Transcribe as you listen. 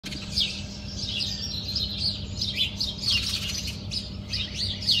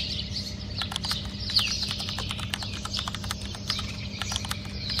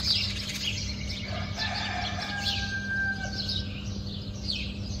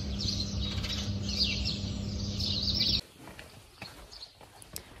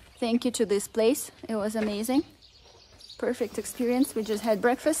Thank you to this place. It was amazing. Perfect experience. We just had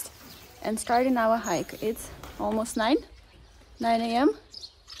breakfast and starting our hike. It's almost 9 a.m.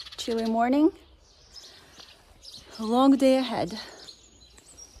 Chilly morning. A long day ahead.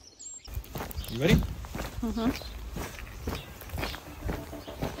 You ready? Mm-hmm.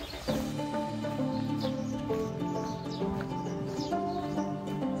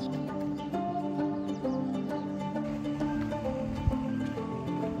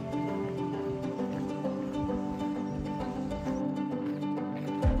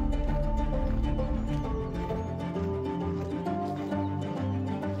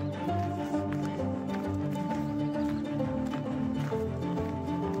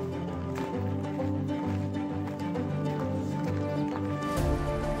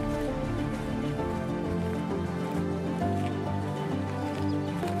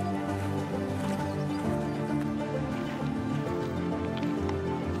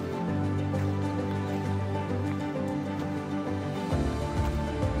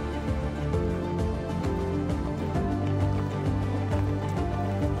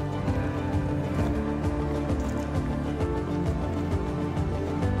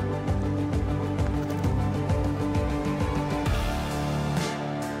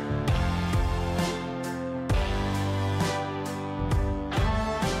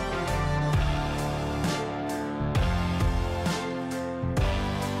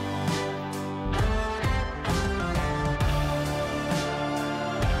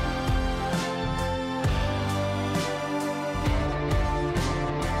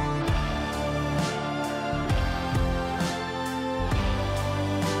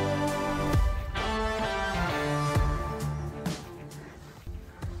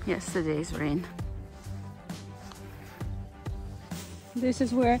 Yesterday's rain. This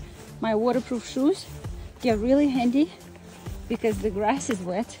is where my waterproof shoes get really handy because the grass is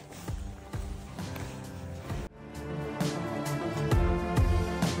wet.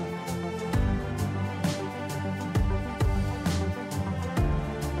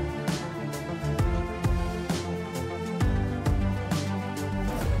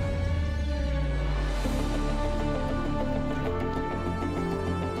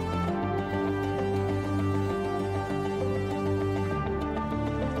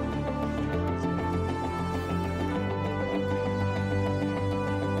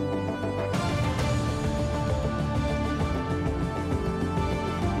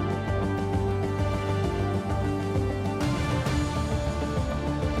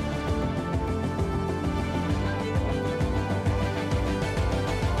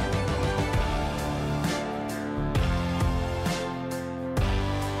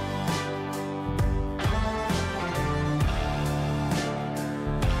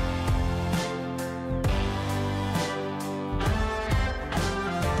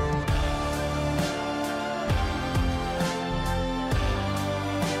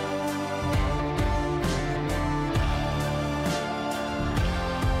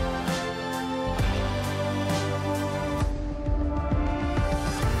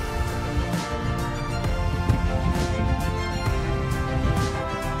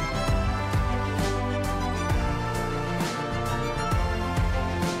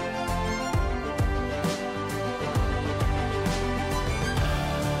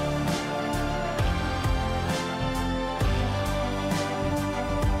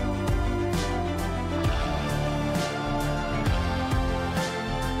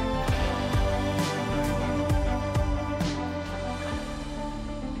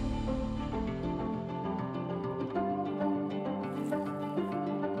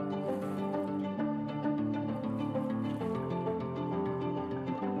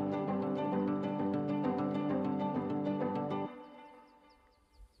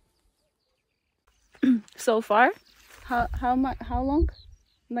 So far, how long?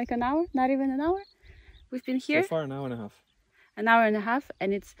 Like an hour? Not even an hour? We've been here? So far, an hour and a half. An hour and a half,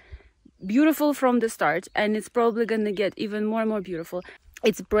 and it's beautiful from the start, and it's probably gonna get even more and more beautiful.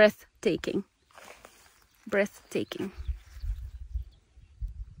 It's breathtaking. Breathtaking.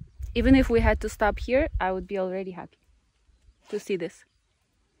 Even if we had to stop here, I would be already happy to see this.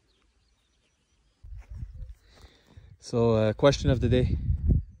 So, question of the day.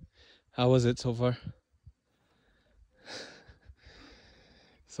 How was it so far?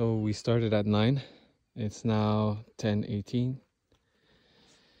 So we started at 9. It's now 10:18.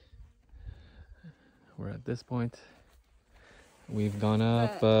 We're at this point. We've gone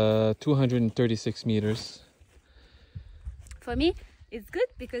up 236 meters. For me, it's good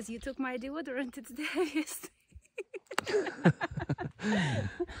because you took my deodorant. It's the heaviest.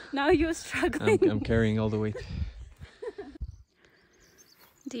 Now you're struggling. I'm carrying all the weight.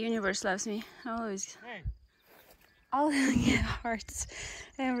 The universe loves me. Always. Hey. All yeah, hearts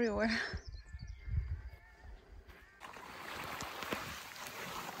everywhere.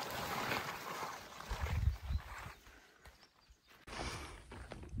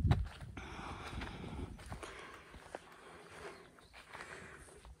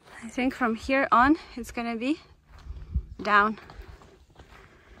 I think from here on it's gonna be down.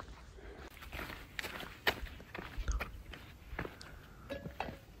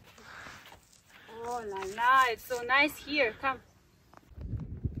 Oh la la, it's so nice here. Come.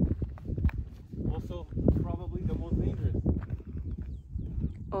 Also, probably the most dangerous.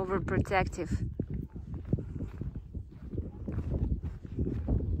 Overprotective.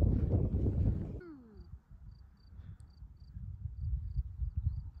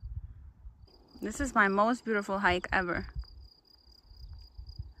 This is my most beautiful hike ever.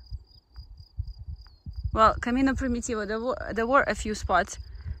 Well, Camino Primitivo, there were a few spots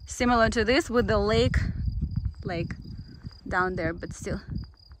similar to this with the lake down there, but still.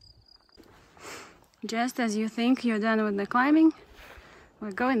 Just as you think you're done with the climbing,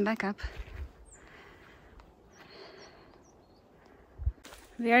 we're going back up.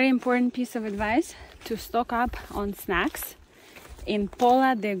 Very important piece of advice: to stock up on snacks in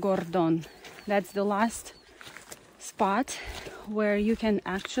Pola de Gordon. That's the last spot where you can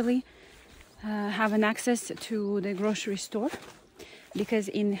actually have an access to the grocery store, because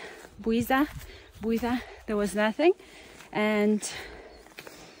in Buiza there was nothing. And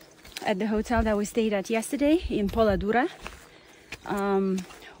at the hotel that we stayed at yesterday in Poladura,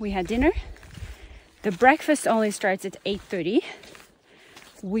 we had dinner. The breakfast only starts at 8:30.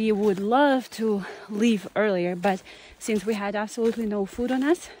 We would love to leave earlier, but since we had absolutely no food on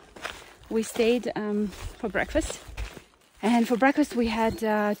us, we stayed for breakfast. And for breakfast we had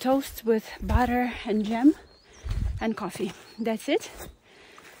toast with butter and jam and coffee. That's it,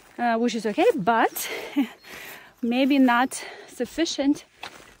 which is okay, but maybe not sufficient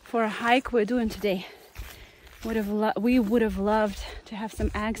for a hike we're doing today. We would have loved to have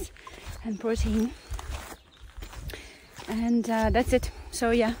some eggs and protein. And that's it.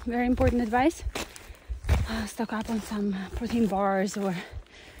 So yeah, very important advice. Stock up on some protein bars or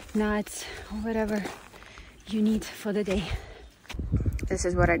nuts or whatever you need for the day. This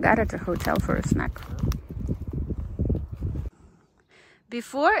is what I got at the hotel for a snack.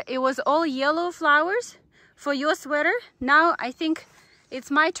 Before it was all yellow flowers for your sweater. Now I think it's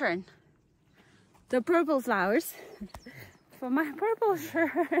my turn. The purple flowers for my purple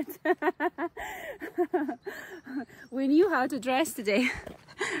shirt. We knew how to dress today.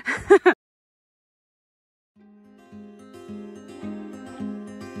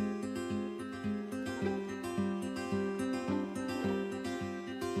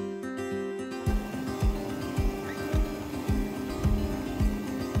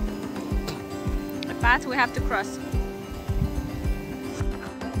 Path we have to cross.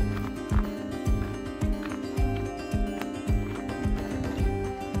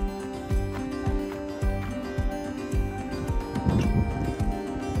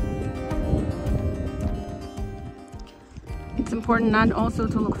 It's important not also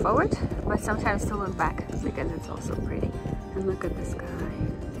to look forward, but sometimes to look back, because it's also pretty. And look at the sky.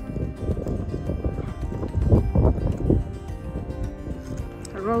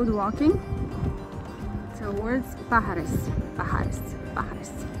 Road walking towards Pajares.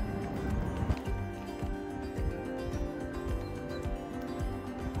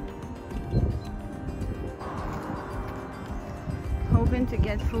 Hoping to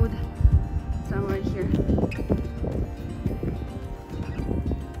get food somewhere here.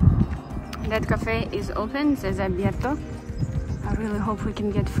 That cafe is open, says abierto. I really hope we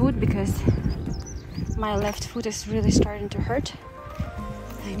can get food because my left foot is really starting to hurt.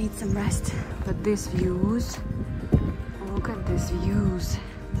 I need some rest. But these views, look at these views.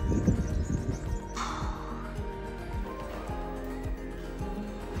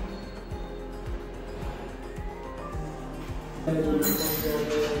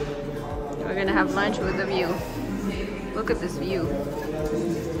 We're gonna have lunch with the view. Look at this view.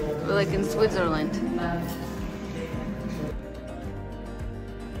 We're like in Switzerland.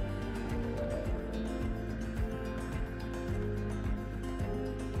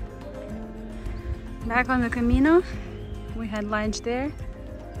 Back on the Camino, we had lunch there.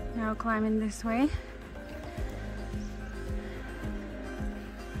 Now climbing this way.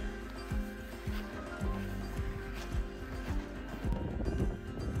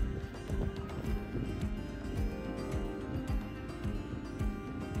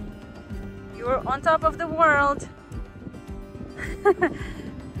 You're on top of the world.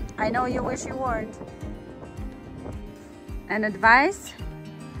 I know you wish you weren't. And advice,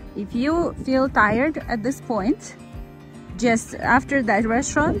 If you feel tired at this point, just after that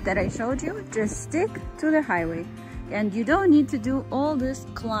restaurant that I showed you, just stick to the highway. And you don't need to do all this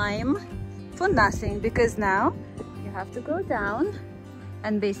climb for nothing, because now you have to go down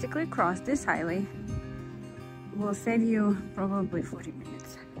and basically cross this highway. Will save you probably 40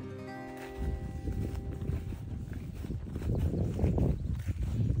 minutes.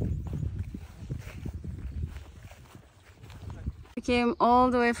 We came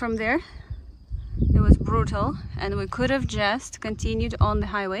all the way from there. It was brutal, and we could have just continued on the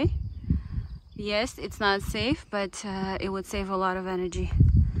highway. Yes, it's not safe, but it would save a lot of energy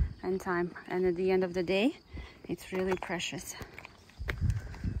and time, and at the end of the day it's really precious.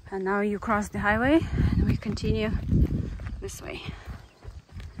 And now you cross the highway and we continue this way.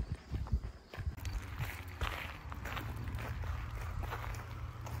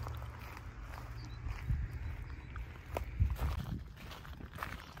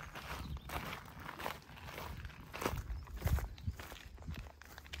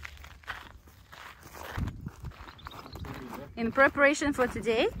 In preparation for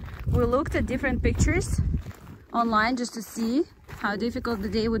today, we looked at different pictures online just to see how difficult the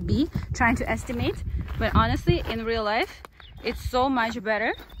day would be, trying to estimate. But honestly, in real life, it's so much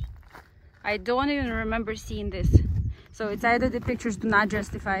better. I don't even remember seeing this. So it's either the pictures do not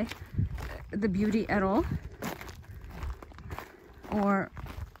justify the beauty at all, or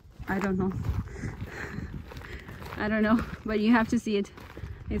I don't know. I don't know, but you have to see it.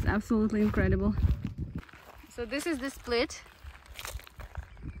 It's absolutely incredible. So this is the split.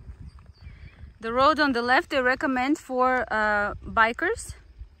 The road on the left they recommend for bikers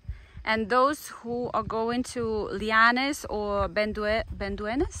and those who are going to Llanos or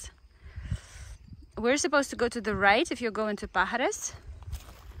Benduenes. We're supposed to go to the right if you're going to Pajares.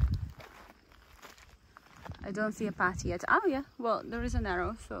 I don't see a path yet. Oh yeah, well there is an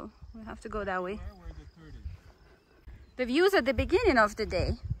arrow, so we have to go that way. The views at the beginning of the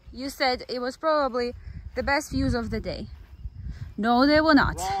day, you said it was probably the best views of the day. No, they were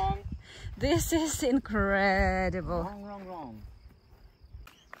not. Wrong. This is incredible. Wrong.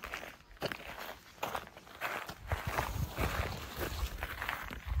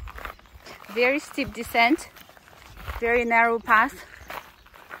 Very steep descent, very narrow path.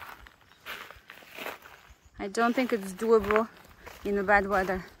 I don't think it's doable in the bad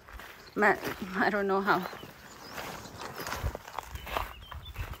weather. I don't know how.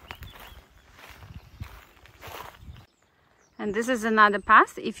 And this is another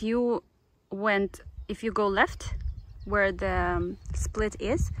path. If you go left where the split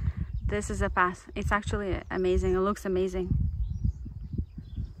is, this is a path. It's actually amazing. It looks amazing.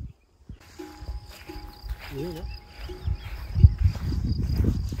 Yeah.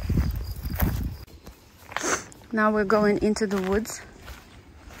 Now we're going into the woods.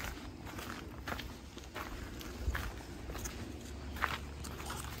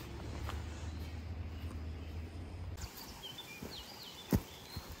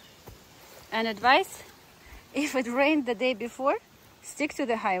 An advice, if it rained the day before, stick to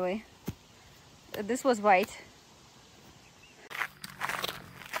the highway. This was white.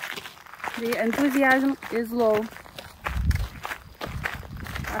 The enthusiasm is low.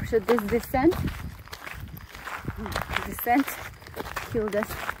 After this descent killed us,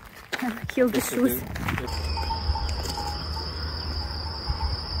 killed the shoes.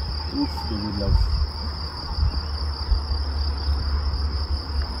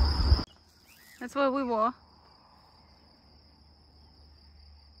 That's what we wore.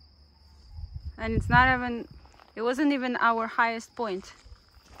 And it's not even, it wasn't even our highest point.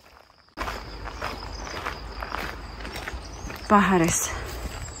 Pajares.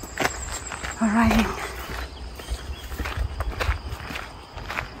 Arriving.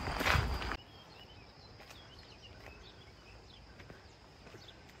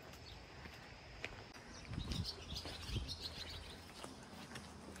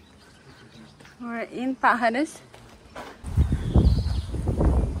 We're in Pajares.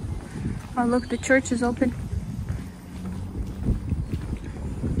 Oh look, the church is open.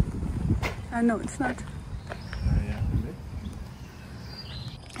 No, it's not.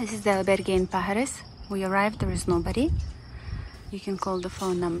 This is the Albergue in Pajares. We arrived, there is nobody. You can call the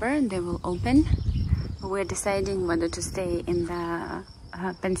phone number and they will open. We're deciding whether to stay in the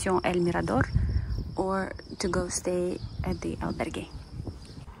Pension El Mirador or to go stay at the Albergue.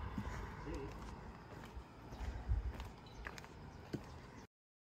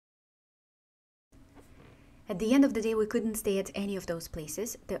 At the end of the day, we couldn't stay at any of those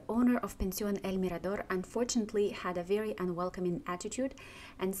places. The owner of Pensión El Mirador unfortunately had a very unwelcoming attitude,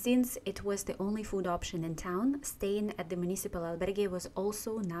 and since it was the only food option in town, staying at the municipal albergue was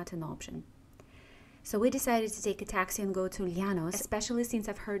also not an option. So we decided to take a taxi and go to Llanos, especially since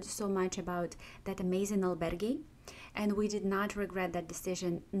I've heard so much about that amazing albergue, and we did not regret that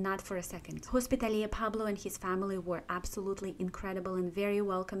decision, not for a second. Hospitalier Pablo and his family were absolutely incredible and very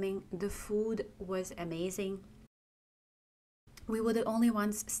welcoming. The food was amazing. We were the only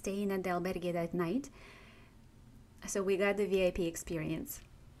ones staying at the albergue that night, so we got the VIP experience.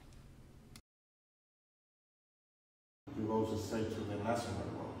 You go straight to the national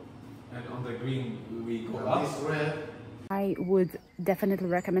road. And on the green we go And up. this red, I would definitely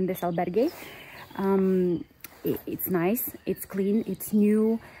recommend this albergue. It's nice, it's clean, it's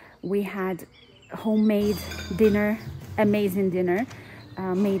new. We had homemade dinner, amazing dinner,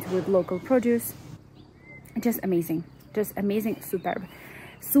 made with local produce. Just amazing,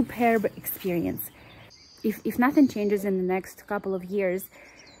 superb experience. If nothing changes in the next couple of years,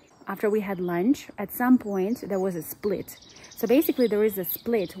 after we had lunch, at some point there was a split. So basically there is a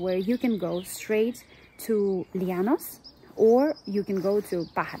split where you can go straight to Llanos or you can go to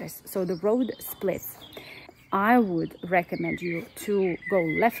Pájaros. So the road splits. I would recommend you to go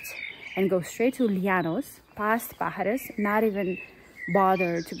left and go straight to Llanos, past Pájaros, not even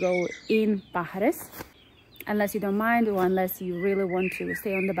bother to go in Pájaros, unless you don't mind or unless you really want to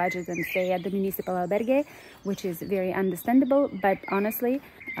stay on the budget and stay at the municipal albergue, which is very understandable. But honestly,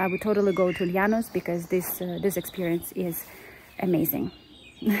 I would totally go to Llanos because this experience is amazing.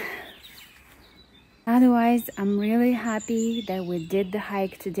 Otherwise, I'm really happy that we did the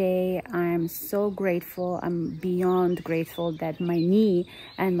hike today. I'm so grateful. I'm beyond grateful that my knee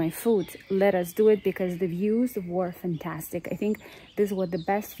and my foot let us do it because the views were fantastic. I think these were the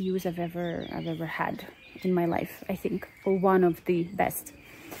best views I've ever had in my life, I think, or one of the best.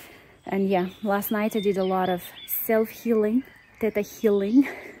 And yeah, last night I did a lot of self-healing, theta healing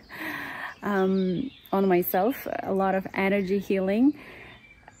on myself, a lot of energy healing,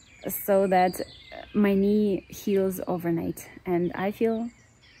 so that my knee heals overnight. And I feel,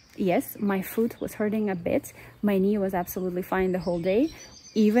 yes, my foot was hurting a bit. My knee was absolutely fine the whole day,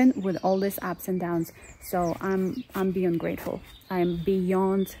 even with all these ups and downs. So I'm beyond grateful. I'm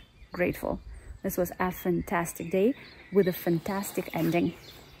beyond grateful. This was a fantastic day with a fantastic ending.